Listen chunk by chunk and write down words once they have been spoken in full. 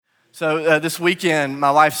So this weekend, my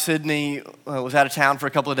wife Sydney was out of town for a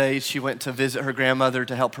couple of days. She went to visit her grandmother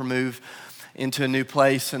to help her move into a new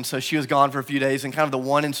place. And so she was gone for a few days. And kind of the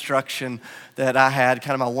one instruction that I had,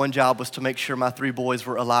 kind of my one job, was to make sure my three boys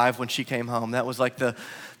were alive when she came home. That was like the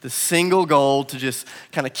single goal, to just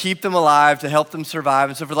kind of keep them alive, to help them survive.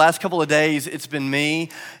 And so for the last couple of days, it's been me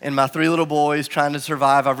and my three little boys trying to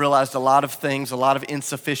survive. I've realized a lot of things, a lot of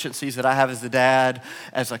insufficiencies that I have as a dad,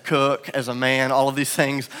 as a cook, as a man, all of these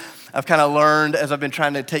things I've kind of learned as I've been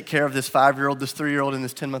trying to take care of this 5-year-old, this 3-year-old, and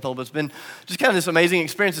this 10-month-old. But it's been just kind of this amazing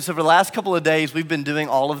experience. And so for the last couple of days, we've been doing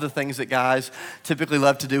all of the things that guys typically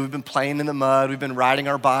love to do. We've been playing in the mud. We've been riding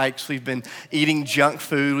our bikes. We've been eating junk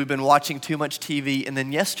food. We've been watching too much TV. And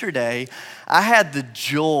then yesterday, I had the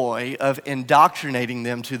joy of indoctrinating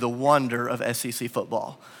them to the wonder of SEC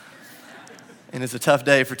football. And it's a tough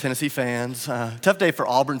day for Tennessee fans, tough day for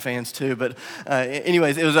Auburn fans too. But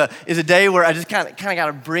anyways, it was a day where I just kind of got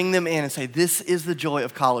to bring them in and say, this is the joy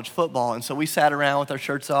of college football. And so we sat around with our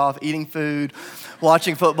shirts off, eating food,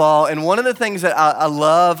 watching football. And one of the things that I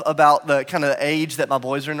love about the kind of the age that my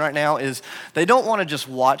boys are in right now is they don't want to just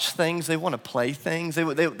watch things, they want to play things. They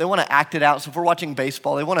want to act it out. So if we're watching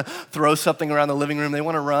baseball, they want to throw something around the living room. They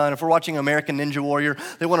want to run. If we're watching American Ninja Warrior,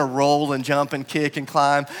 they want to roll and jump and kick and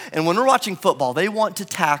climb. And when we're watching football, they want to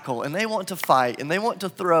tackle, and they want to fight, and they want to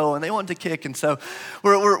throw, and they want to kick. And so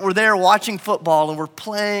we're there watching football, and we're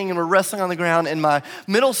playing, and we're wrestling on the ground. And my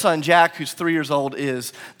middle son, Jack, who's 3 years old,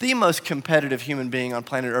 is the most competitive human being on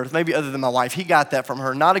planet Earth, maybe other than my wife. He got that from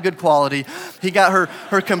her. Not a good quality. He got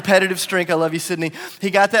her competitive streak. I love you, Sydney.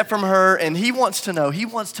 He got that from her, and he wants to know. He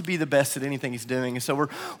wants to be the best at anything he's doing. And so we're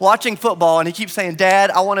watching football, and he keeps saying,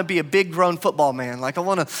 Dad, I want to be a big grown football man. Like I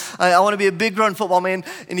want to be a big grown football man.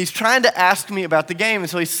 And he's trying to ask me about the game. And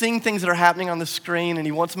so he's seeing things that are happening on the screen, and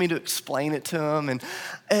he wants me to explain it to him. And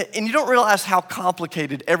you don't realize how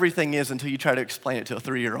complicated everything is until you try to explain it to a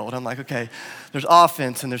 3-year-old. I'm like, okay, there's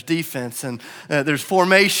offense, and there's defense, and there's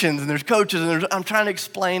formations, and there's coaches, and I'm trying to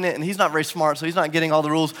explain it, and he's not very smart, so he's not getting all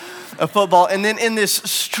the rules of football. And then in this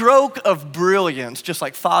stroke of brilliance, just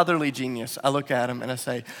like fatherly genius, I look at him and I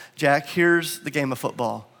say, Jack, here's the game of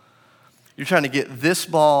football. You're trying to get this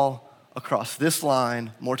ball across this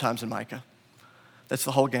line more times than Micah. That's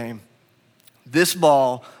the whole game. This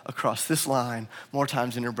ball across this line more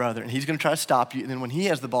times than your brother. And he's going to try to stop you. And then when he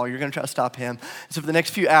has the ball, you're going to try to stop him. And so for the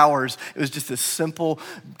next few hours, it was just this simple,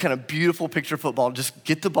 kind of beautiful picture of football. Just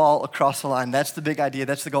get the ball across the line. That's the big idea.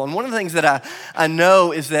 That's the goal. And one of the things that I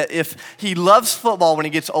know is that if he loves football when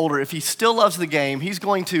he gets older, if he still loves the game, he's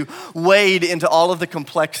going to wade into all of the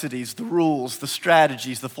complexities, the rules, the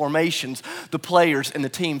strategies, the formations, the players, and the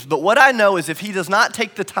teams. But what I know is if he does not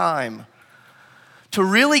take the time to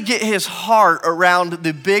really get his heart around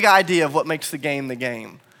the big idea of what makes the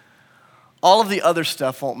game, all of the other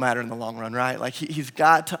stuff won't matter in the long run, right? Like he's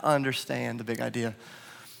got to understand the big idea.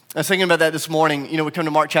 I was thinking about that this morning. You know, we come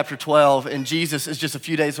to Mark chapter 12, and Jesus is just a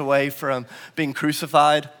few days away from being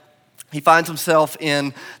crucified. He finds himself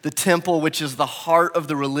in the temple, which is the heart of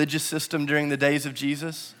the religious system during the days of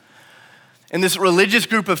Jesus. And this religious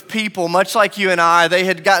group of people, much like you and I, they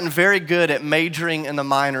had gotten very good at majoring in the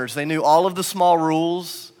minors. They knew all of the small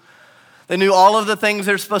rules. They knew all of the things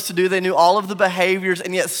they're supposed to do. They knew all of the behaviors,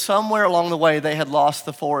 and yet somewhere along the way, they had lost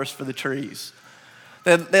the forest for the trees.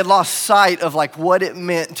 They had lost sight of like what it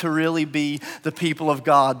meant to really be the people of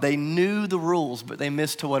God. They knew the rules, but they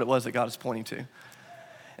missed to what it was that God is pointing to.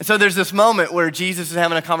 And so there's this moment where Jesus is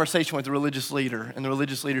having a conversation with the religious leader, and the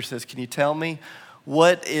religious leader says, can you tell me,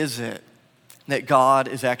 what is it that God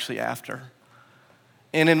is actually after?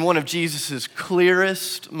 And in one of Jesus's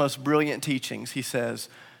clearest, most brilliant teachings, he says,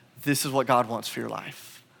 this is what God wants for your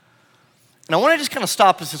life. And I want to just kind of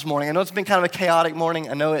stop us this morning. I know it's been kind of a chaotic morning.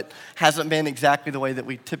 I know it hasn't been exactly the way that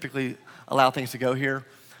we typically allow things to go here.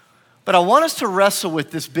 But I want us to wrestle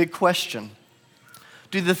with this big question.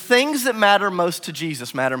 Do the things that matter most to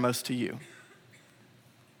Jesus matter most to you?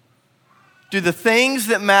 Do the things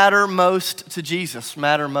that matter most to Jesus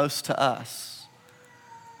matter most to us?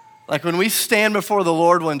 Like when we stand before the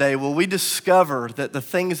Lord one day, will we discover that the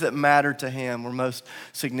things that matter to him were most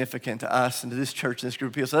significant to us and to this church and this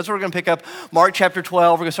group of people? So that's where we're going to pick up Mark chapter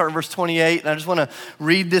 12. We're going to start in verse 28. And I just want to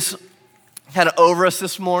read this kind of over us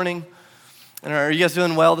this morning. And are you guys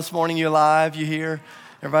doing well this morning? You alive? You here?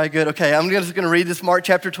 Everybody good? Okay, I'm just going to read this Mark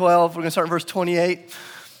chapter 12. We're going to start in verse 28.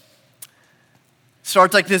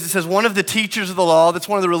 Starts like this. It says, one of the teachers of the law, that's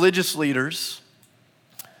one of the religious leaders,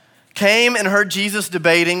 came and heard Jesus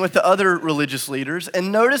debating with the other religious leaders,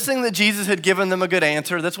 and noticing that Jesus had given them a good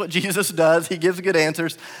answer, that's what Jesus does, he gives good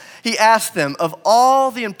answers, he asked them, of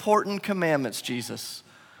all the important commandments, Jesus,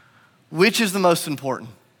 which is the most important?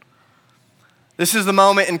 This is the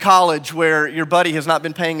moment in college where your buddy has not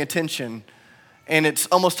been paying attention and it's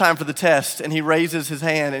almost time for the test, and he raises his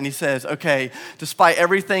hand and he says, okay, despite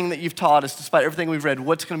everything that you've taught us, despite everything we've read,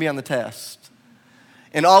 what's gonna be on the test?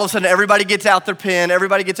 And all of a sudden, everybody gets out their pen,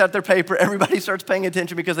 everybody gets out their paper, everybody starts paying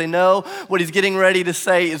attention because they know what he's getting ready to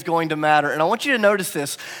say is going to matter. And I want you to notice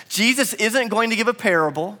this. Jesus isn't going to give a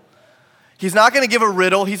parable. He's not gonna give a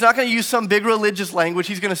riddle. He's not gonna use some big religious language.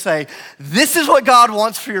 He's gonna say, this is what God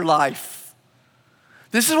wants for your life.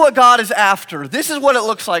 This is what God is after. This is what it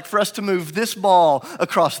looks like for us to move this ball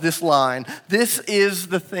across this line. This is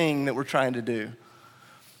the thing that we're trying to do.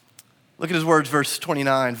 Look at his words, verse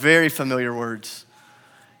 29, very familiar words.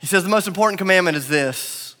 He says, the most important commandment is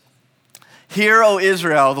this. Hear, O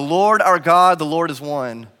Israel, the Lord our God, the Lord is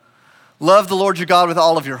one. Love the Lord your God with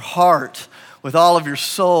all of your heart, with all of your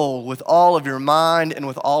soul, with all of your mind, and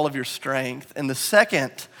with all of your strength. And the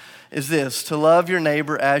second is this, to love your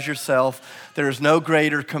neighbor as yourself. There is no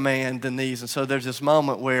greater command than these. And so there's this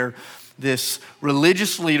moment where this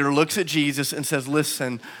religious leader looks at Jesus and says,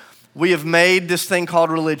 listen, we have made this thing called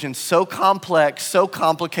religion so complex, so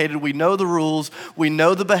complicated. We know the rules. We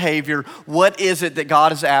know the behavior. What is it that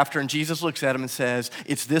God is after? And Jesus looks at him and says,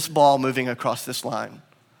 it's this ball moving across this line.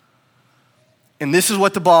 And this is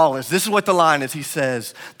what the ball is. This is what the line is. He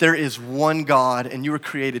says, there is one God, and you were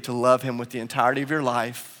created to love him with the entirety of your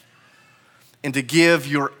life and to give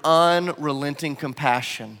your unrelenting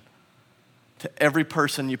compassion to every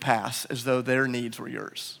person you pass as though their needs were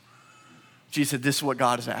yours. Jesus said, this is what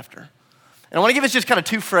God is after. And I want to give us just kind of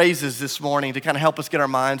two phrases this morning to kind of help us get our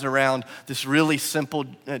minds around this really simple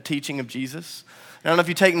teaching of Jesus. I don't know if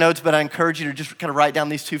you take notes, but I encourage you to just kind of write down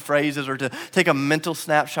these two phrases or to take a mental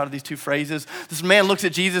snapshot of these two phrases. This man looks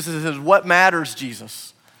at Jesus and says, what matters,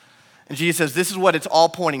 Jesus? And Jesus says, this is what it's all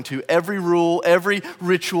pointing to. Every rule, every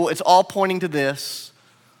ritual, it's all pointing to this.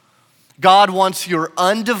 God wants your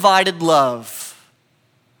undivided love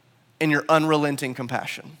and your unrelenting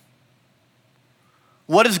compassion.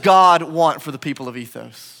 What does God want for the people of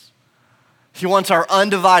Ethos? He wants our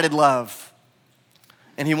undivided love,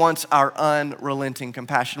 and he wants our unrelenting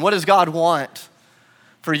compassion. What does God want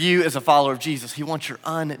for you as a follower of Jesus? He wants your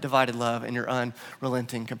undivided love and your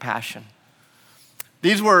unrelenting compassion.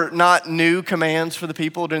 These were not new commands for the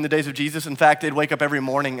people during the days of Jesus. In fact, they'd wake up every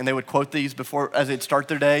morning and they would quote these before, as they'd start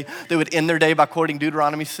their day. They would end their day by quoting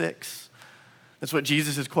Deuteronomy 6. That's what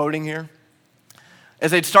Jesus is quoting here. As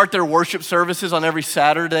they'd start their worship services on every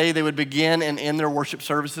Saturday, they would begin and end their worship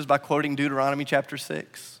services by quoting Deuteronomy chapter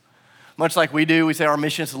 6. Much like we do, we say our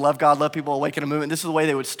mission is to love God, love people, awaken a movement. This is the way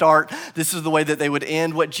they would start. This is the way that they would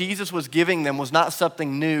end. What Jesus was giving them was not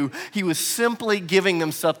something new. He was simply giving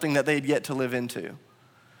them something that they had yet to live into.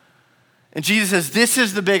 And Jesus says, this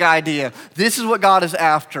is the big idea. This is what God is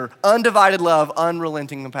after. Undivided love,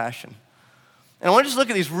 unrelenting compassion. And I want to just look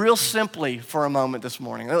at these real simply for a moment this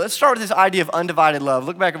morning. Let's start with this idea of undivided love.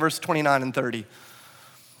 Look back at verse 29 and 30.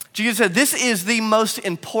 Jesus said, this is the most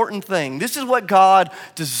important thing. This is what God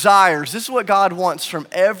desires. This is what God wants from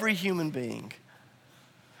every human being.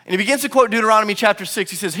 And he begins to quote Deuteronomy chapter 6.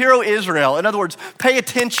 He says, hear, O Israel. In other words, pay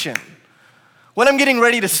attention. What I'm getting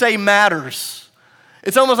ready to say matters.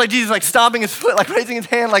 It's almost like Jesus like stomping his foot, like raising his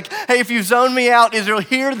hand, like, hey, if you've zoned me out, Israel,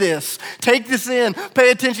 hear this. Take this in. Pay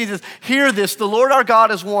attention. He says, hear this. The Lord our God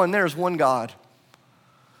is one. There is one God.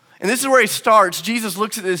 And this is where he starts. Jesus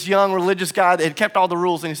looks at this young religious guy that had kept all the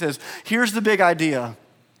rules and he says, here's the big idea.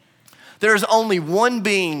 There is only one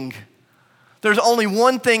being. There's only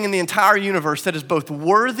one thing in the entire universe that is both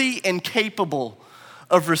worthy and capable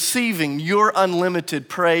of receiving your unlimited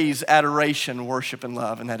praise, adoration, worship, and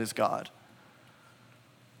love, and that is God.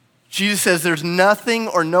 Jesus says there's nothing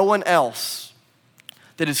or no one else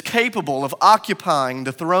that is capable of occupying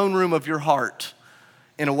the throne room of your heart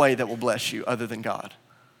in a way that will bless you other than God.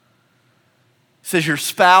 He says your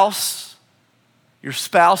spouse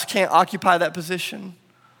can't occupy that position.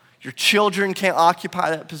 Your children can't occupy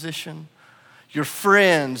that position. Your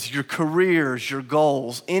friends, your careers, your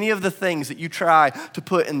goals, any of the things that you try to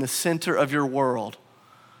put in the center of your world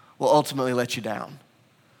will ultimately let you down.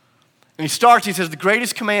 And he says, the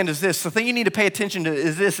greatest command is this. The thing you need to pay attention to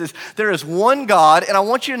is this, is there is one God, and I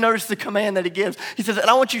want you to notice the command that he gives. He says, and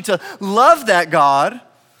I want you to love that God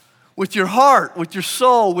with your heart, with your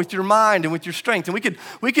soul, with your mind, and with your strength. And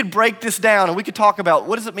we could break this down, and we could talk about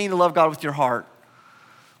what does it mean to love God with your heart?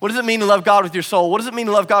 What does it mean to love God with your soul? What does it mean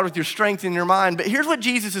to love God with your strength and your mind? But here's what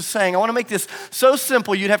Jesus is saying. I want to make this so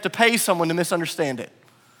simple you'd have to pay someone to misunderstand it.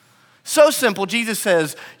 So simple, Jesus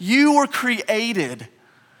says, you were created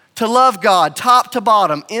to love God top to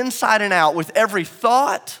bottom, inside and out, with every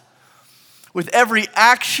thought, with every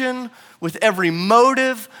action, with every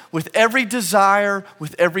motive, with every desire,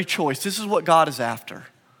 with every choice. This is what God is after.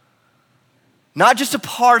 Not just a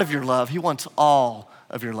part of your love, he wants all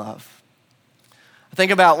of your love. I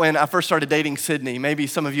think about when I first started dating Sydney. Maybe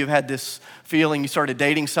some of you have had this feeling. You started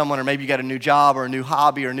dating someone, or maybe you got a new job or a new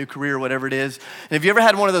hobby or a new career, whatever it is. And have you ever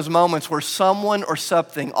had one of those moments where someone or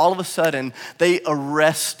something, all of a sudden, they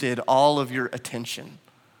arrested all of your attention?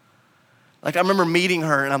 Like, I remember meeting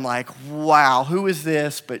her and I'm like, wow, who is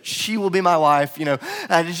this? But she will be my wife.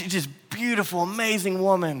 She's just beautiful, amazing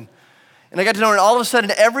woman. And I got to know her, and all of a sudden,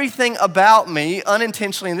 everything about me,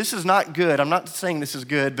 unintentionally, and this is not good, I'm not saying this is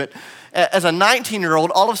good, but as a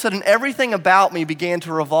 19-year-old, all of a sudden, everything about me began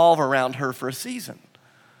to revolve around her for a season.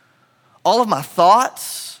 All of my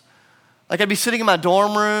thoughts, like I'd be sitting in my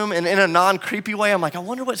dorm room, and in a non-creepy way, I'm like, I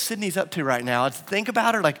wonder what Sydney's up to right now. I'd think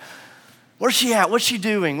about her, like, where's she at? What's she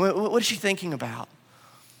doing? What is she thinking about?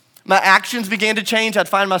 My actions began to change. I'd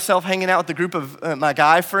find myself hanging out with a group of my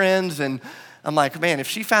guy friends, and I'm like, man, if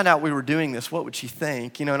she found out we were doing this, what would she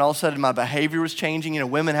think? And all of a sudden my behavior was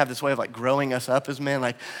changing. Women have this way of like growing us up as men.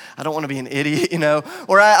 Like, I don't want to be an idiot,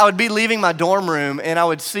 Or I would be leaving my dorm room and I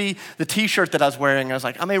would see the t-shirt that I was wearing. And I was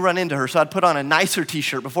like, I may run into her. So I'd put on a nicer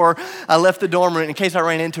t-shirt before I left the dorm room in case I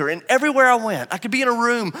ran into her. And everywhere I went, I could be in a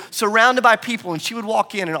room surrounded by people and she would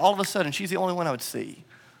walk in and all of a sudden she's the only one I would see.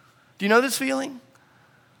 Do you know this feeling?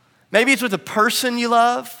 Maybe it's with a person you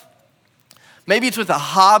love. Maybe it's with a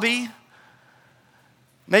hobby.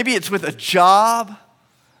 Maybe it's with a job.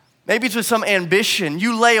 Maybe it's with some ambition.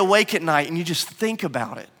 You lay awake at night and you just think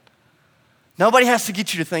about it. Nobody has to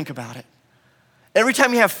get you to think about it. Every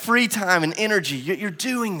time you have free time and energy, you're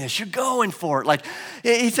doing this. You're going for it. Like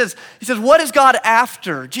he says, what is God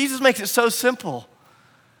after? Jesus makes it so simple.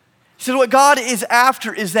 He said, what God is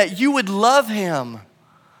after is that you would love him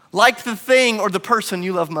like the thing or the person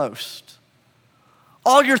you love most.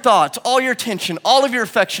 All your thoughts, all your attention, all of your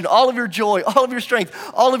affection, all of your joy, all of your strength,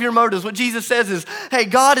 all of your motives. What Jesus says is, hey,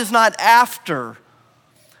 God is not after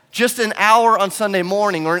just an hour on Sunday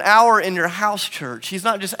morning or an hour in your house church. He's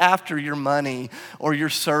not just after your money or your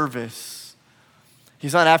service.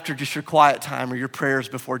 He's not after just your quiet time or your prayers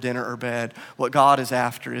before dinner or bed. What God is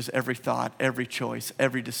after is every thought, every choice,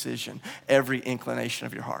 every decision, every inclination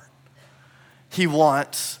of your heart. He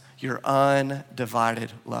wants your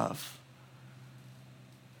undivided love.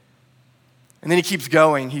 And then he keeps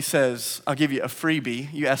going. He says, I'll give you a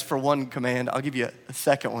freebie. You asked for one command. I'll give you a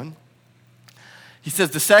second one. He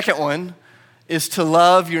says the second one is to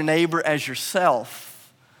love your neighbor as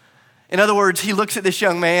yourself. In other words, he looks at this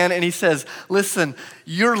young man and he says, listen,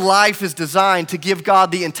 your life is designed to give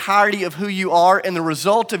God the entirety of who you are, and the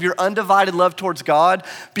result of your undivided love towards God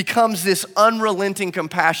becomes this unrelenting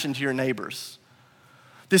compassion to your neighbors.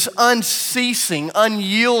 This unceasing,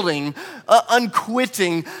 unyielding,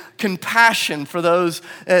 unquitting compassion for those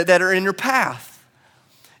that are in your path.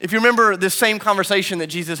 If you remember this same conversation that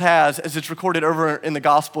Jesus has as it's recorded over in the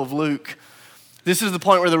Gospel of Luke, this is the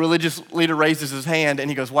point where the religious leader raises his hand and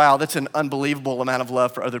he goes, wow, that's an unbelievable amount of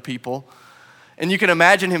love for other people. And you can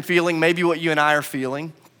imagine him feeling maybe what you and I are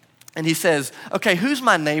feeling. And he says, okay, who's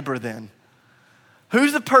my neighbor then?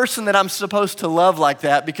 Who's the person that I'm supposed to love like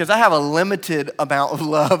that? Because I have a limited amount of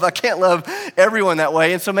love. I can't love everyone that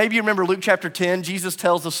way. And so maybe you remember Luke chapter 10, Jesus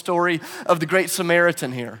tells the story of the Great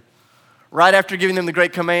Samaritan here, right after giving them the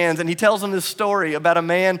great commands. And he tells them this story about a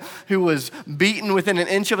man who was beaten within an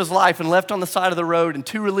inch of his life and left on the side of the road, and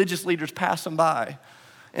two religious leaders pass him by.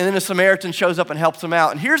 And then a Samaritan shows up and helps him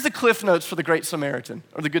out. And here's the cliff notes for the Great Samaritan,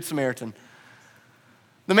 or the Good Samaritan.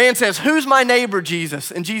 The man says, who's my neighbor,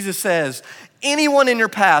 Jesus? And Jesus says, anyone in your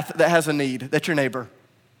path that has a need, that's your neighbor.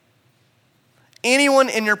 Anyone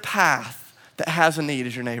in your path that has a need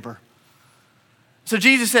is your neighbor. So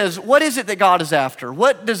Jesus says, what is it that God is after?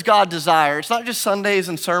 What does God desire? It's not just Sundays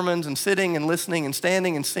and sermons and sitting and listening and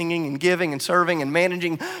standing and singing and giving and serving and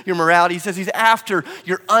managing your morality. He says he's after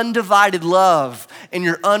your undivided love and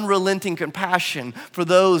your unrelenting compassion for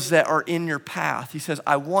those that are in your path. He says,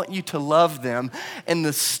 I want you to love them. And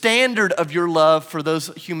the standard of your love for those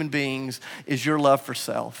human beings is your love for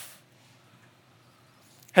self.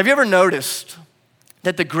 Have you ever noticed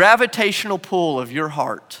that the gravitational pull of your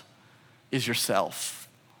heart is yourself?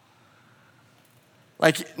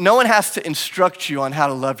 Like, no one has to instruct you on how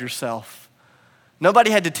to love yourself.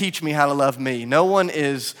 Nobody had to teach me how to love me. No one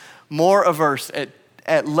is more averse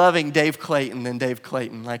at loving Dave Clayton than Dave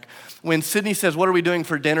Clayton. Like, when Sydney says, what are we doing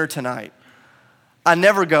for dinner tonight? I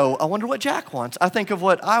never go, I wonder what Jack wants. I think of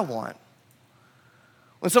what I want.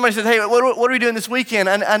 When somebody says, hey, what are we doing this weekend?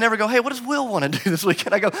 I never go, hey, what does Will want to do this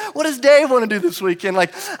weekend? I go, what does Dave want to do this weekend?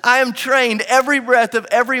 Like, I am trained every breath of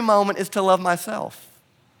every moment is to love myself.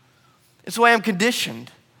 It's the way I'm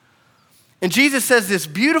conditioned. And Jesus says this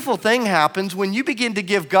beautiful thing happens when you begin to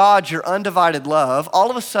give God your undivided love. All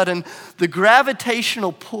of a sudden, the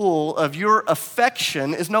gravitational pull of your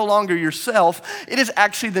affection is no longer yourself. It is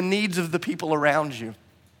actually the needs of the people around you.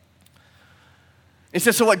 It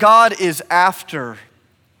says, so what God is after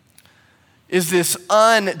is this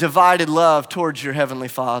undivided love towards your Heavenly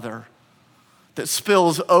Father that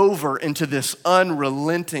spills over into this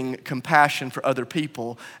unrelenting compassion for other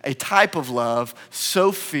people, a type of love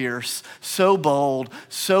so fierce, so bold,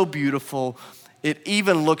 so beautiful, it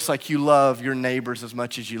even looks like you love your neighbors as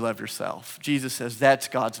much as you love yourself. Jesus says that's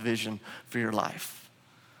God's vision for your life.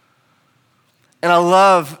 And I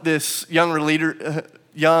love this young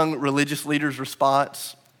religious leader's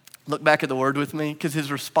response. Look back at the word with me, because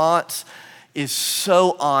his response is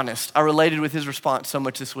so honest. I related with his response so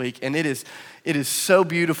much this week, and it is so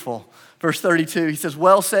beautiful. Verse 32, he says,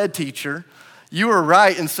 well said, teacher. You are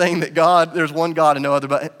right in saying that there's one God and no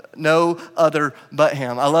other but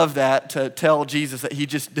him. I love that, to tell Jesus that he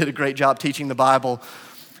just did a great job teaching the Bible.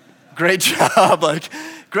 Great job,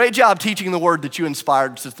 great job teaching the word that you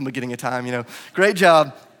inspired since the beginning of time, Great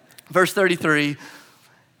job. Verse 33,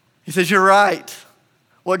 he says, you're right.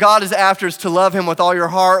 What God is after is to love him with all your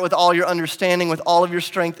heart, with all your understanding, with all of your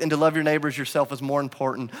strength, and to love your neighbors yourself is more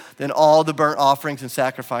important than all the burnt offerings and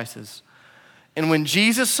sacrifices. And when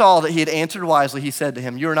Jesus saw that he had answered wisely, he said to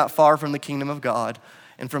him, you are not far from the kingdom of God.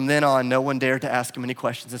 And from then on, no one dared to ask him any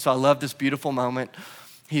questions. And so I love this beautiful moment.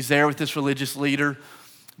 He's there with this religious leader.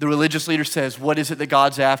 The religious leader says, what is it that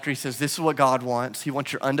God's after? He says, this is what God wants. He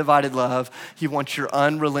wants your undivided love. He wants your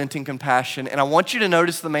unrelenting compassion. And I want you to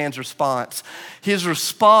notice the man's response. His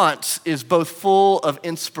response is both full of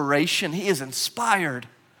inspiration. He is inspired.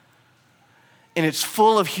 And it's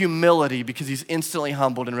full of humility because he's instantly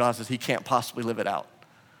humbled and realizes he can't possibly live it out.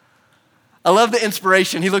 I love the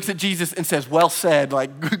inspiration. He looks at Jesus and says, well said,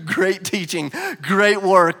 great teaching, great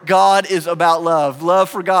work. God is about love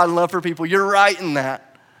for God and love for people. You're right in that.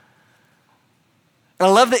 And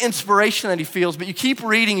I love the inspiration that he feels, but you keep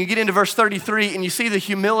reading, you get into verse 33, and you see the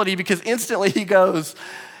humility because instantly he goes,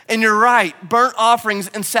 and you're right, burnt offerings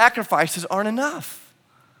and sacrifices aren't enough.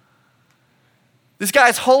 This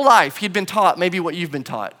guy's whole life, he'd been taught maybe what you've been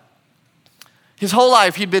taught. His whole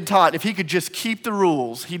life, he'd been taught if he could just keep the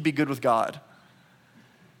rules, he'd be good with God.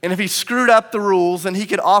 And if he screwed up the rules, then he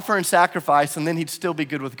could offer and sacrifice, and then he'd still be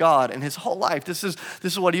good with God. And his whole life, this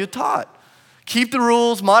is what he was taught. Keep the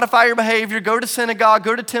rules, modify your behavior, go to synagogue,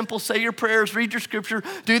 go to temple, say your prayers, read your scripture,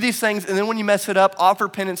 do these things, and then when you mess it up, offer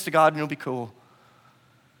penance to God and you'll be cool.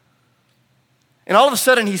 And all of a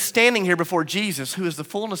sudden, he's standing here before Jesus, who is the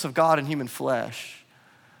fullness of God in human flesh.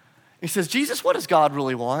 He says, Jesus, what does God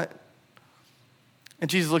really want?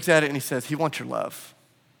 And Jesus looks at it and he says, he wants your love.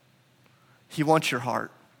 He wants your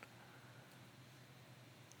heart.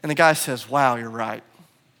 And the guy says, wow, you're right.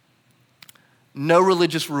 No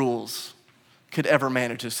religious rules could ever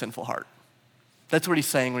manage his sinful heart. That's what he's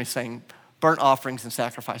saying when he's saying burnt offerings and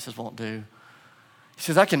sacrifices won't do. He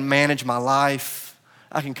says, I can manage my life.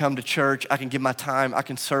 I can come to church. I can give my time. I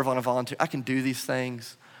can serve on a volunteer. I can do these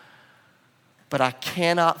things. But I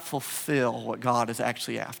cannot fulfill what God is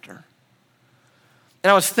actually after. And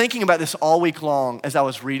I was thinking about this all week long as I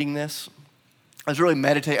was reading this. I was really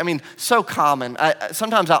meditating. So common.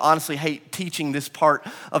 Sometimes I honestly hate teaching this part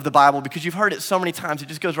of the Bible because you've heard it so many times, it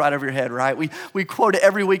just goes right over your head, right? We quote it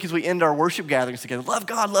every week as we end our worship gatherings together. Love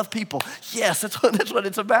God, love people. Yes, that's what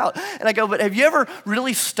it's about. And I go, but have you ever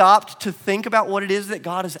really stopped to think about what it is that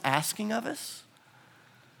God is asking of us?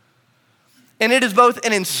 And it is both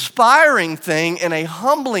an inspiring thing and a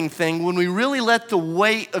humbling thing when we really let the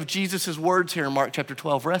weight of Jesus' words here in Mark chapter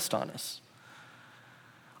 12 rest on us.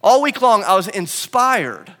 All week long, I was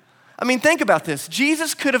inspired. Think about this.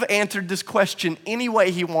 Jesus could have answered this question any way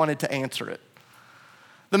he wanted to answer it.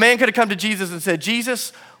 The man could have come to Jesus and said,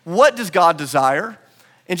 Jesus, what does God desire?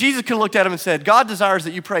 And Jesus could have looked at him and said, God desires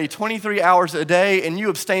that you pray 23 hours a day and you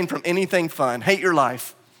abstain from anything fun. Hate your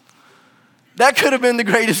life. That could have been the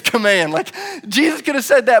greatest command. Jesus could have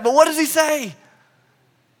said that, but what does he say?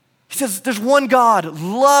 He says, there's one God,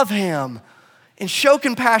 love him. And show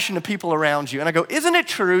compassion to people around you. And I go, isn't it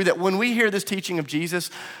true that when we hear this teaching of Jesus,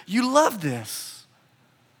 you love this?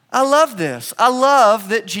 I love this. I love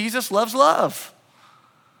that Jesus loves love.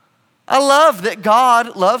 I love that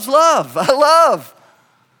God loves love. I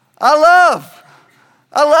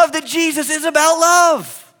love that Jesus is about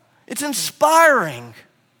love. It's inspiring.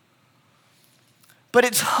 But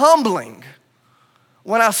it's humbling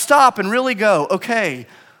when I stop and really go, okay,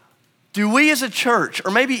 do we as a church, or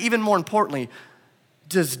maybe even more importantly,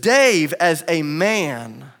 does Dave as a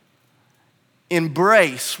man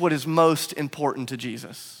embrace what is most important to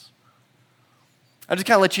Jesus. I'll just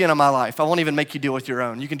kind of let you in on my life. I won't even make you deal with your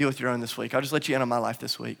own. You can deal with your own this week. I'll just let you in on my life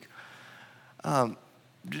this week.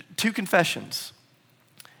 2 confessions.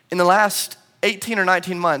 In the last 18 or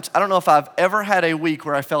 19 months, I don't know if I've ever had a week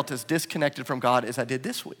where I felt as disconnected from God as I did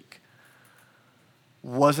this week.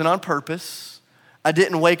 Wasn't on purpose. I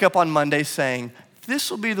didn't wake up on Monday saying,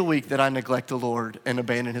 this will be the week that I neglect the Lord and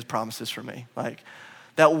abandon his promises for me. Like,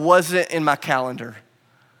 that wasn't in my calendar.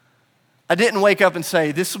 I didn't wake up and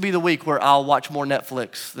say, this will be the week where I'll watch more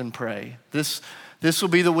Netflix than pray. This will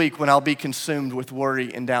be the week when I'll be consumed with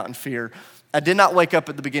worry and doubt and fear. I did not wake up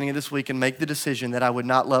at the beginning of this week and make the decision that I would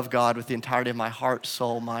not love God with the entirety of my heart,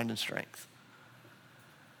 soul, mind, and strength.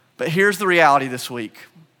 But here's the reality this week.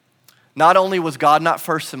 Not only was God not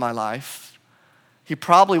first in my life, he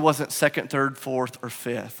probably wasn't second, third, fourth, or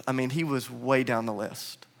fifth. I mean, he was way down the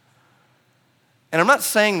list. And I'm not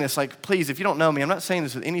saying this, like, please, if you don't know me, I'm not saying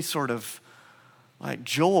this with any sort of, like,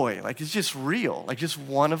 joy. Like, it's just real, like, just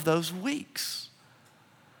one of those weeks.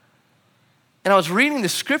 And I was reading the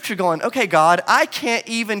scripture going, okay, God, I can't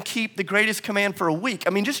even keep the greatest command for a week. I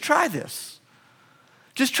mean, just try this.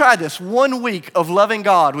 Just try this 1 week of loving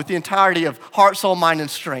God with the entirety of heart, soul, mind, and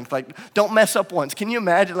strength. Like, don't mess up once. Can you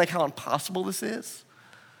imagine like how impossible this is?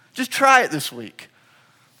 Just try it this week.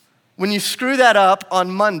 When you screw that up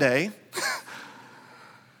on Monday,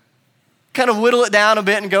 kind of whittle it down a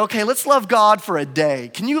bit and go, okay, let's love God for a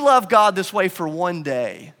day. Can you love God this way for 1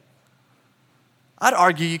 day? I'd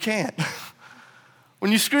argue you can't.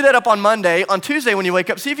 When you screw that up on Monday, on Tuesday when you wake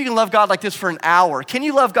up, see if you can love God like this for an hour. Can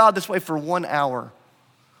you love God this way for 1 hour?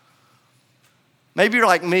 Maybe you're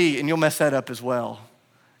like me and you'll mess that up as well.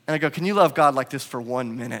 And I go, can you love God like this for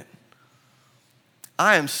 1 minute?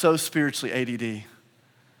 I am so spiritually ADD.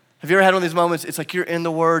 Have you ever had one of these moments? It's like you're in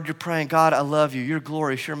the Word, you're praying, God, I love you. You're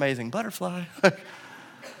glorious, you're amazing. Butterfly.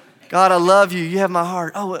 God, I love you. You have my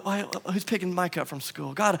heart. Oh, who's picking Mike up from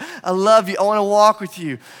school? God, I love you. I want to walk with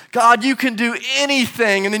you. God, you can do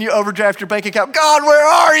anything. And then you overdraft your bank account. God, where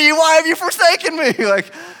are you? Why have you forsaken me? Like,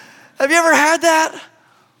 have you ever had that?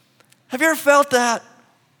 Have you ever felt that?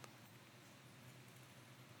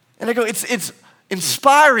 And I go, it's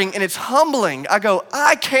inspiring and it's humbling. I go,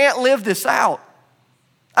 I can't live this out.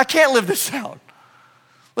 I can't live this out.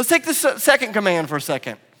 Let's take the second command for a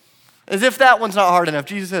second. As if that one's not hard enough.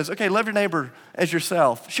 Jesus says, okay, love your neighbor as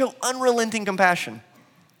yourself. Show unrelenting compassion.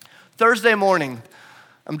 Thursday morning,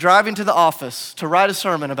 I'm driving to the office to write a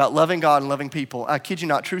sermon about loving God and loving people. I kid you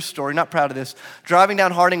not, true story, not proud of this. Driving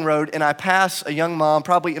down Harding Road, and I pass a young mom,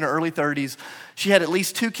 probably in her early 30s. She had at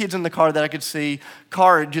least 2 kids in the car that I could see.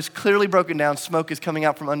 Car had just clearly broken down. Smoke is coming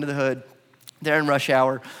out from under the hood. They're in rush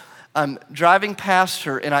hour. I'm driving past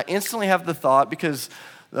her, and I instantly have the thought, because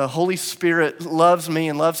the Holy Spirit loves me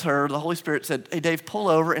and loves her, the Holy Spirit said, hey, Dave, pull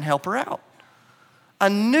over and help her out. I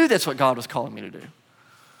knew that's what God was calling me to do.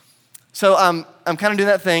 So I'm kind of doing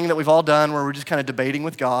that thing that we've all done where we're just kind of debating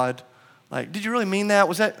with God. Like, did you really mean that?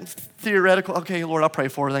 Was that theoretical? Okay, Lord, I'll pray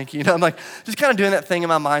for her, thank you. I'm like, just kind of doing that thing in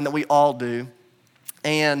my mind that we all do.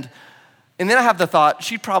 And then I have the thought,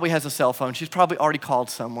 she probably has a cell phone. She's probably already called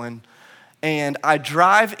someone. And I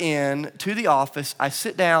drive in to the office, I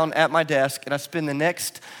sit down at my desk, and I spend the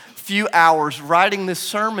next few hours writing this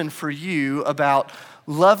sermon for you about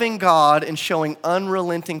loving God and showing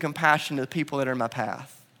unrelenting compassion to the people that are in my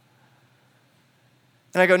path.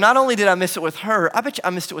 And I go, not only did I miss it with her, I bet you I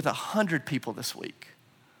missed it with 100 people this week.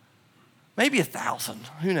 Maybe 1,000,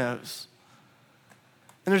 who knows?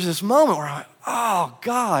 And there's this moment where I'm like, oh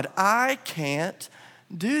God, I can't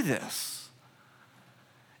do this.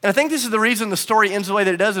 And I think this is the reason the story ends the way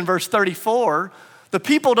that it does in verse 34. The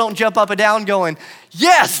people don't jump up and down going,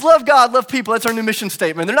 yes, love God, love people. That's our new mission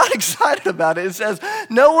statement. They're not excited about it. It says,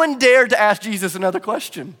 no one dared to ask Jesus another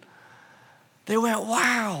question. They went,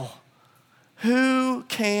 wow, who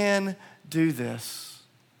can do this?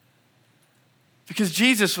 Because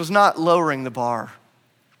Jesus was not lowering the bar.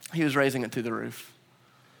 He was raising it to the roof.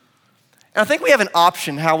 And I think we have an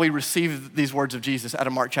option how we receive these words of Jesus out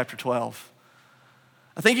of Mark chapter 12.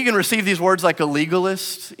 I think you can receive these words like a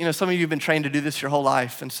legalist. You know, some of you have been trained to do this your whole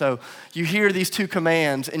life. And so you hear these 2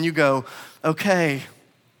 commands and you go, okay,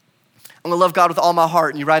 I'm gonna love God with all my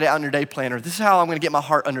heart, and you write it out in your day planner. This is how I'm gonna get my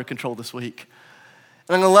heart under control this week.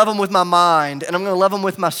 And I'm gonna love him with my mind, and I'm gonna love him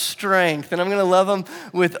with my strength, and I'm gonna love him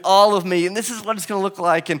with all of me, and this is what it's gonna look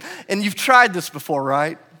like. And you've tried this before,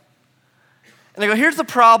 right? And I go, here's the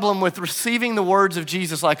problem with receiving the words of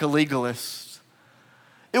Jesus like a legalist.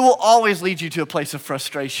 It will always lead you to a place of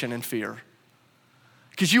frustration and fear.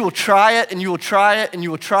 Because you will try it and you will try it and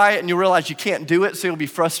you will try it and you'll realize you can't do it, so you'll be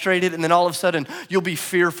frustrated, and then all of a sudden you'll be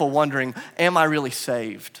fearful, wondering, am I really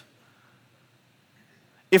saved?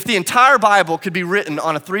 If the entire Bible could be written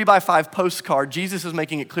on a 3x5 postcard, Jesus is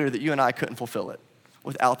making it clear that you and I couldn't fulfill it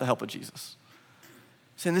without the help of Jesus.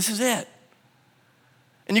 Saying this is it.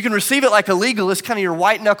 And you can receive it like a legalist, kind of your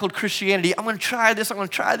white-knuckled Christianity. I'm gonna try this, I'm gonna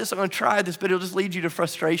try this, I'm gonna try this, but it'll just lead you to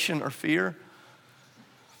frustration or fear.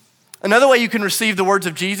 Another way you can receive the words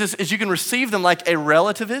of Jesus is you can receive them like a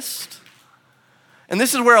relativist. And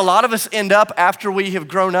this is where a lot of us end up after we have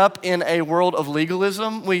grown up in a world of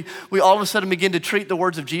legalism. We all of a sudden begin to treat the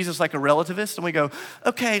words of Jesus like a relativist, and we go,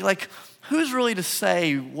 okay, like, who's really to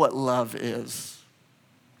say what love is?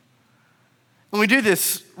 When we do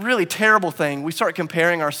this really terrible thing, we start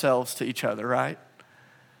comparing ourselves to each other, right?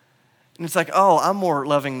 And it's like, oh, I'm more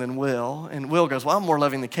loving than Will. And Will goes, well, I'm more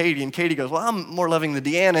loving than Katie. And Katie goes, well, I'm more loving than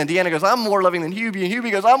Deanna. And Deanna goes, I'm more loving than Hubie. And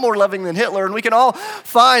Hubie goes, I'm more loving than Hitler. And we can all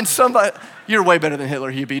find somebody. You're way better than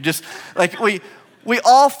Hitler, Hubie. Just like we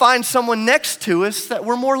all find someone next to us that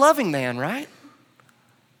we're more loving than, right?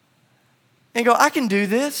 And go, I can do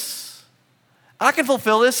this. I can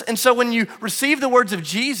fulfill this. And so when you receive the words of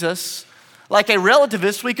Jesus like a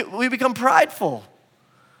relativist, we become prideful.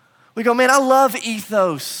 We go, man, I love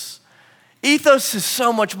Ethos. Ethos is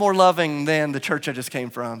so much more loving than the church I just came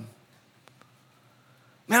from.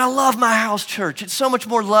 Man, I love my house church. It's so much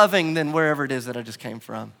more loving than wherever it is that I just came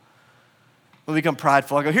from. We become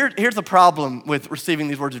prideful. I go, here's the problem with receiving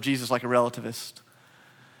these words of Jesus like a relativist.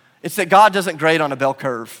 It's that God doesn't grade on a bell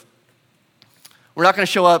curve. We're not gonna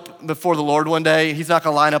show up before the Lord one day. He's not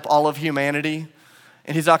gonna line up all of humanity.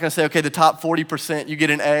 And he's not gonna say, okay, the top 40%, you get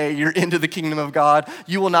an A, you're into the kingdom of God.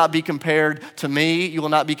 You will not be compared to me. You will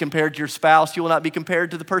not be compared to your spouse. You will not be compared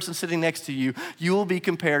to the person sitting next to you. You will be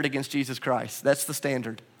compared against Jesus Christ. That's the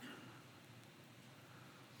standard.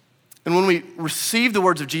 And when we receive the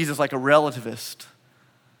words of Jesus like a relativist,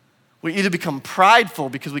 we either become prideful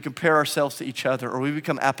because we compare ourselves to each other, or we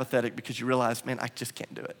become apathetic because you realize, man, I just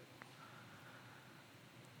can't do it.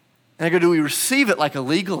 And I go, do we receive it like a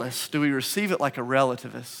legalist? Do we receive it like a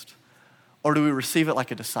relativist? Or do we receive it like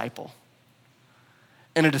a disciple?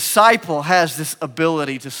 And a disciple has this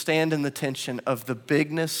ability to stand in the tension of the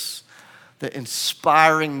bigness, the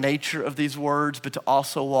inspiring nature of these words, but to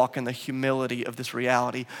also walk in the humility of this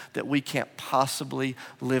reality that we can't possibly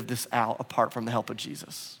live this out apart from the help of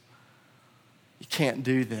Jesus. You can't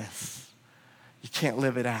do this. You can't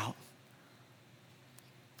live it out.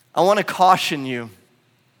 I want to caution you.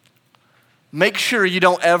 Make sure you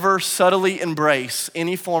don't ever subtly embrace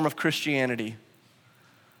any form of Christianity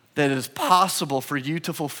that is possible for you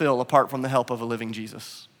to fulfill apart from the help of a living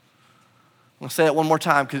Jesus. I'm gonna say that one more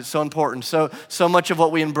time because it's so important. So much of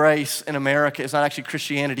what we embrace in America is not actually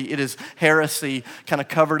Christianity. It is heresy kind of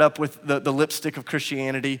covered up with the lipstick of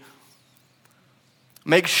Christianity.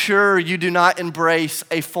 Make sure you do not embrace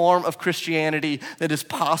a form of Christianity that is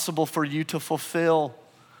possible for you to fulfill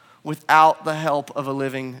without the help of a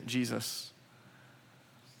living Jesus.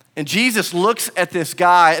 And Jesus looks at this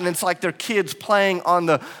guy, and it's like they're kids playing on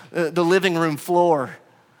the living room floor.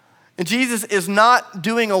 And Jesus is not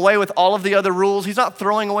doing away with all of the other rules. He's not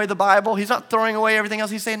throwing away the Bible. He's not throwing away everything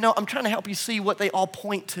else. He's saying, no, I'm trying to help you see what they all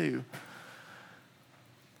point to.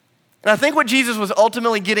 And I think what Jesus was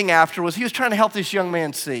ultimately getting after was he was trying to help this young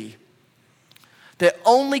man see that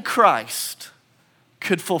only Christ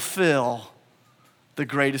could fulfill the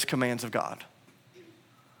greatest commands of God.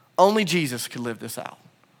 Only Jesus could live this out.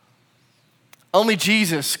 Only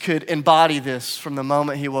Jesus could embody this from the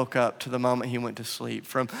moment he woke up to the moment he went to sleep,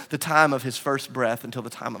 from the time of his first breath until the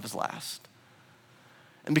time of his last.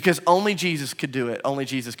 And because only Jesus could do it, only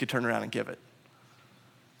Jesus could turn around and give it.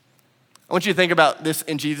 I want you to think about this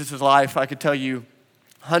in Jesus' life. I could tell you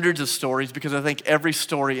hundreds of stories because I think every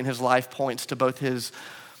story in his life points to both his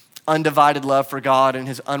undivided love for God and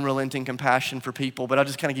his unrelenting compassion for people. But I'll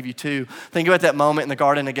just kind of give you two. Think about that moment in the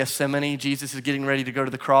Garden of Gethsemane. Jesus is getting ready to go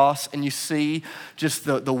to the cross, and you see just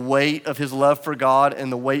the weight of his love for God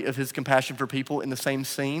and the weight of his compassion for people in the same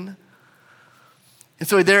scene. And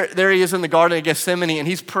so there he is in the Garden of Gethsemane, and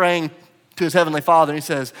he's praying to his heavenly Father, and he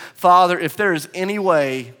says, Father, if there is any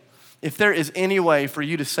way for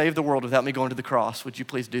you to save the world without me going to the cross, would you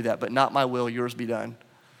please do that? But not my will, yours be done.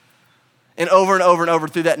 And over and over and over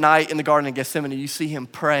through that night in the Garden of Gethsemane, you see him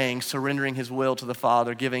praying, surrendering his will to the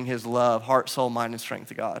Father, giving his love, heart, soul, mind, and strength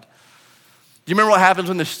to God. Do you remember what happens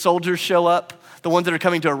when the soldiers show up? The ones that are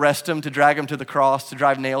coming to arrest him, to drag him to the cross, to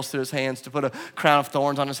drive nails through his hands, to put a crown of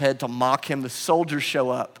thorns on his head, to mock him. The soldiers show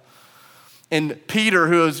up. And Peter,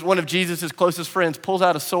 who is one of Jesus' closest friends, pulls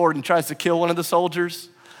out a sword and tries to kill one of the soldiers.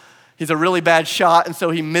 He's a really bad shot, and so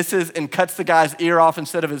he misses and cuts the guy's ear off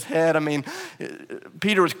instead of his head. I mean,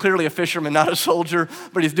 Peter was clearly a fisherman, not a soldier,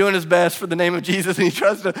 but he's doing his best for the name of Jesus, and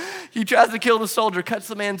he tries to kill the soldier, cuts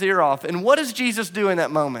the man's ear off. And what does Jesus do in that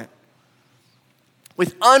moment?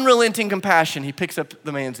 With unrelenting compassion, he picks up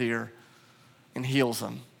the man's ear and heals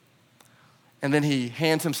him. And then he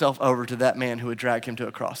hands himself over to that man who would drag him to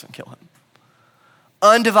a cross and kill him.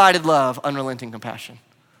 Undivided love, unrelenting compassion.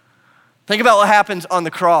 Think about what happens on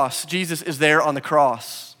the cross. Jesus is there on the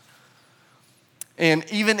cross. And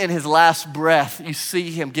even in his last breath, you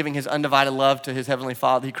see him giving his undivided love to his heavenly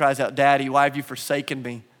Father. He cries out, "Daddy, why have you forsaken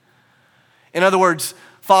me?" In other words,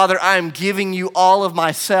 "Father, I am giving you all of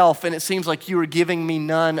myself, and it seems like you are giving me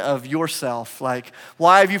none of yourself. Like,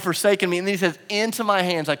 why have you forsaken me?" And then he says, "Into my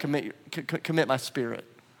hands I commit my spirit.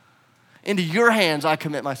 Into your hands I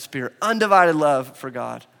commit my spirit." Undivided love for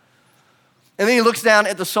God. And then he looks down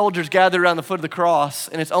at the soldiers gathered around the foot of the cross,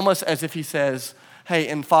 and it's almost as if he says, "Hey,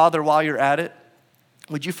 and Father, while you're at it,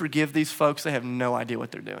 would you forgive these folks? They have no idea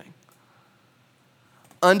what they're doing."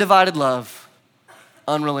 Undivided love,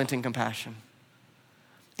 unrelenting compassion.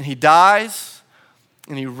 And he dies,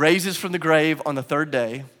 and he raises from the grave on the third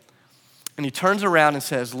day, and he turns around and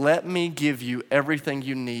says, "Let me give you everything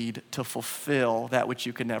you need to fulfill that which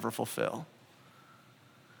you could never fulfill.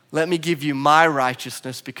 Let me give you my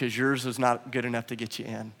righteousness because yours is not good enough to get you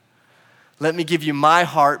in. Let me give you my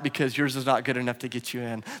heart because yours is not good enough to get you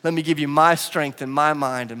in. Let me give you my strength and my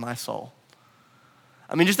mind and my soul."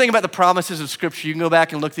 I mean, just think about the promises of Scripture. You can go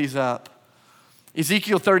back and look these up.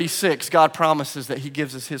 Ezekiel 36, God promises that he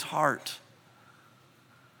gives us his heart.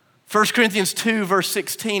 1 Corinthians 2, verse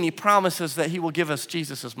 16, he promises that he will give us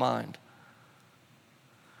Jesus' mind.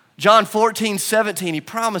 John 14, 17, he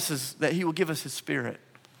promises that he will give us his spirit.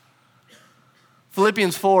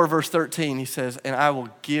 Philippians 4, verse 13, he says, "And I will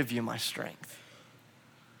give you my strength."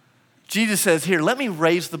 Jesus says here, let me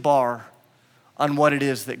raise the bar on what it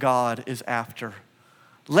is that God is after.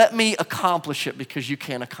 Let me accomplish it because you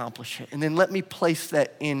can't accomplish it. And then let me place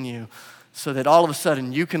that in you so that all of a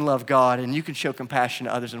sudden you can love God and you can show compassion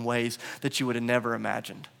to others in ways that you would have never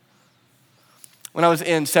imagined. When I was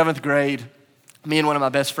in 7th grade, me and one of my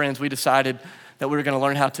best friends, we decided that we were going to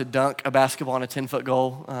learn how to dunk a basketball on a 10-foot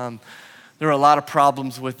goal. There were a lot of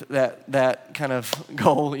problems with that kind of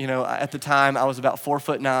goal. You know, at the time, I was about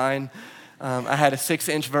 4'9". I had a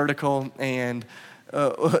 6-inch vertical, and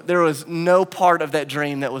there was no part of that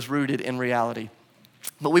dream that was rooted in reality.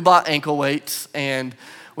 But we bought ankle weights, and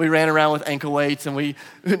we ran around with ankle weights, and we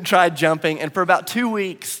tried jumping. And for about 2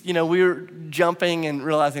 weeks, you know, we were jumping and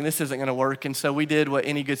realizing this isn't going to work. And so we did what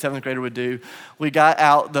any good 7th grader would do. We got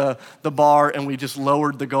out the bar, and we just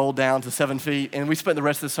lowered the goal down to 7 feet. And we spent the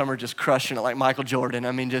rest of the summer just crushing it like Michael Jordan.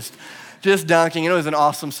 I mean, just dunking. It was an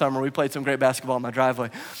awesome summer. We played some great basketball in my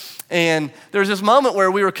driveway. And there was this moment where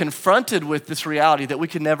we were confronted with this reality that we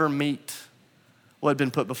could never meet what had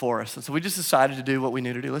been put before us. And so we just decided to do what we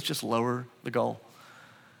knew to do. Let's just lower the goal.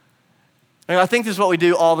 And I think this is what we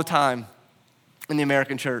do all the time in the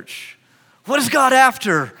American church. What is God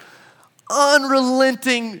after?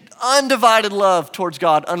 Unrelenting, undivided love towards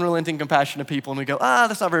God, unrelenting compassion to people. And we go,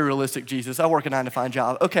 that's not very realistic, Jesus. I work a 9-to-5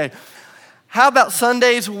 job. Okay, how about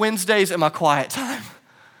Sundays, Wednesdays, and my quiet time?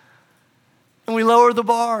 And we lower the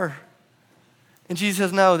bar. And Jesus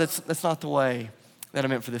says, no, that's not the way that I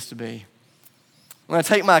meant for this to be. When I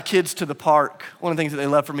take my kids to the park, one of the things that they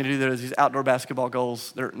love for me to do there is these outdoor basketball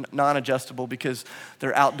goals. They're non-adjustable because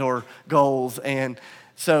they're outdoor goals. And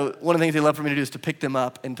so one of the things they love for me to do is to pick them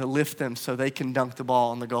up and to lift them so they can dunk the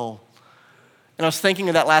ball on the goal. And I was thinking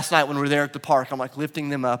of that last night when we were there at the park. I'm like lifting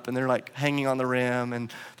them up, and they're like hanging on the rim,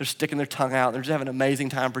 and they're sticking their tongue out. They're just having an amazing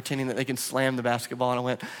time pretending that they can slam the basketball. And I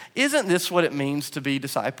went, isn't this what it means to be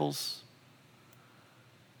disciples?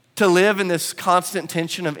 To live in this constant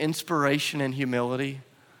tension of inspiration and humility,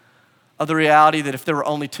 of the reality that if there were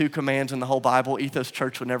only 2 commands in the whole Bible, Ethos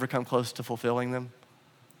Church would never come close to fulfilling them.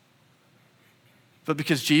 But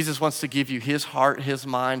because Jesus wants to give you his heart, his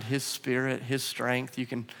mind, his spirit, his strength, he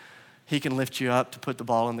can lift you up to put the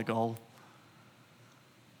ball in the goal.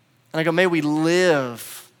 And I go, may we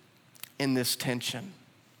live in this tension.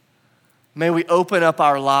 May we open up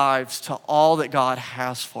our lives to all that God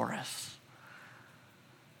has for us.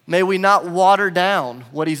 May we not water down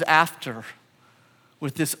what he's after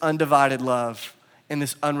with this undivided love and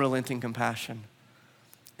this unrelenting compassion.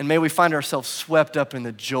 And may we find ourselves swept up in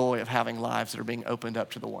the joy of having lives that are being opened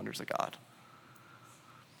up to the wonders of God.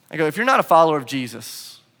 I go, if you're not a follower of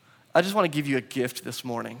Jesus, I just want to give you a gift this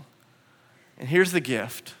morning. And here's the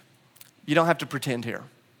gift. You don't have to pretend here.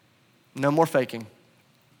 No more faking.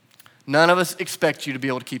 None of us expect you to be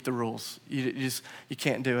able to keep the rules. You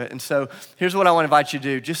can't do it. And so here's what I want to invite you to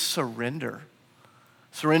do. Just surrender.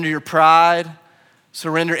 Surrender your pride.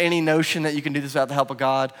 Surrender any notion that you can do this without the help of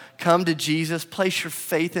God. Come to Jesus. Place your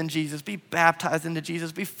faith in Jesus. Be baptized into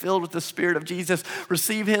Jesus. Be filled with the Spirit of Jesus.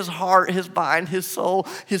 Receive his heart, his mind, his soul,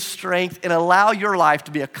 his strength, and allow your life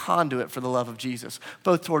to be a conduit for the love of Jesus,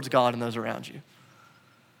 both towards God and those around you.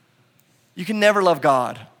 You can never love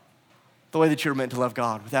God the way that you were meant to love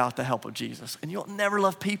God without the help of Jesus. And you'll never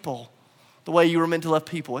love people the way you were meant to love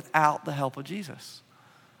people without the help of Jesus.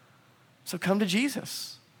 So come to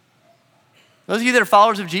Jesus. Those of you that are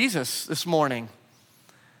followers of Jesus this morning,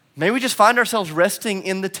 may we just find ourselves resting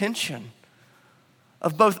in the tension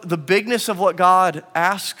of both the bigness of what God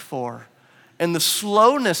asks for and the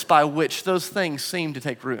slowness by which those things seem to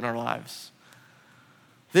take root in our lives.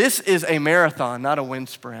 This is a marathon, not a wind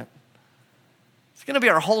sprint. It's going to be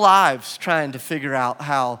our whole lives trying to figure out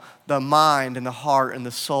how the mind and the heart and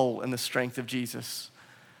the soul and the strength of Jesus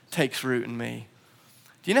takes root in me.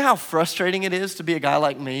 Do you know how frustrating it is to be a guy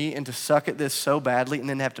like me and to suck at this so badly and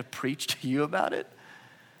then have to preach to you about it?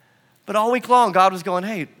 But all week long, God was going,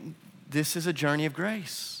 hey, this is a journey of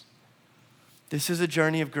grace. This is a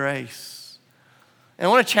journey of grace. And I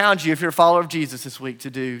want to challenge you, if you're a follower of Jesus this week,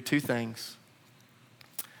 to do two things.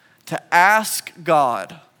 To ask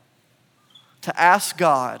God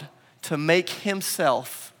to make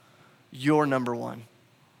himself your number one.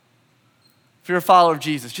 If you're a follower of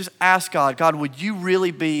Jesus, just ask God, God, would you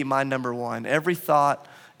really be my number one? Every thought,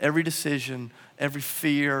 every decision, every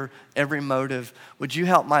fear, every motive, would you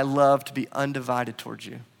help my love to be undivided towards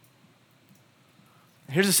you?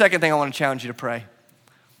 Here's the second thing I want to challenge you to pray.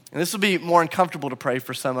 And this will be more uncomfortable to pray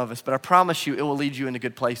for some of us, but I promise you it will lead you into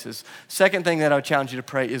good places. Second thing that I would challenge you to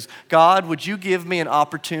pray is, God, would you give me an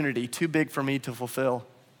opportunity too big for me to fulfill?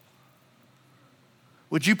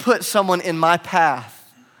 Would you put someone in my path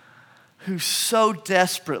who so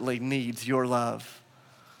desperately needs your love?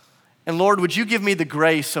 And Lord, would you give me the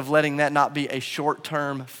grace of letting that not be a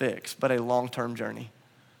short-term fix, but a long-term journey?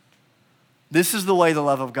 This is the way the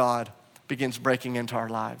love of God begins breaking into our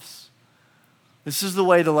lives. This is the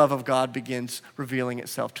way the love of God begins revealing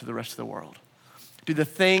itself to the rest of the world. Do the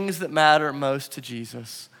things that matter most to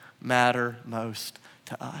Jesus matter most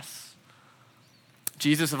to us?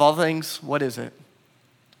 Jesus, of all things, what is it?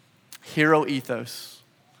 Hero ethos.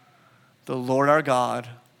 The Lord our God,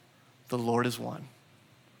 the Lord is one.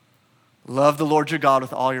 Love the Lord your God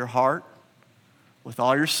with all your heart, with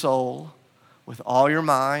all your soul, with all your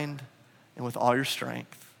mind, and with all your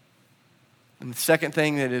strength. And the second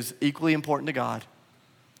thing that is equally important to God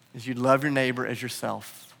is you'd love your neighbor as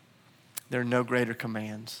yourself. There are no greater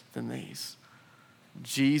commands than these.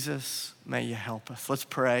 Jesus, may you help us. Let's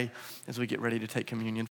pray as we get ready to take communion.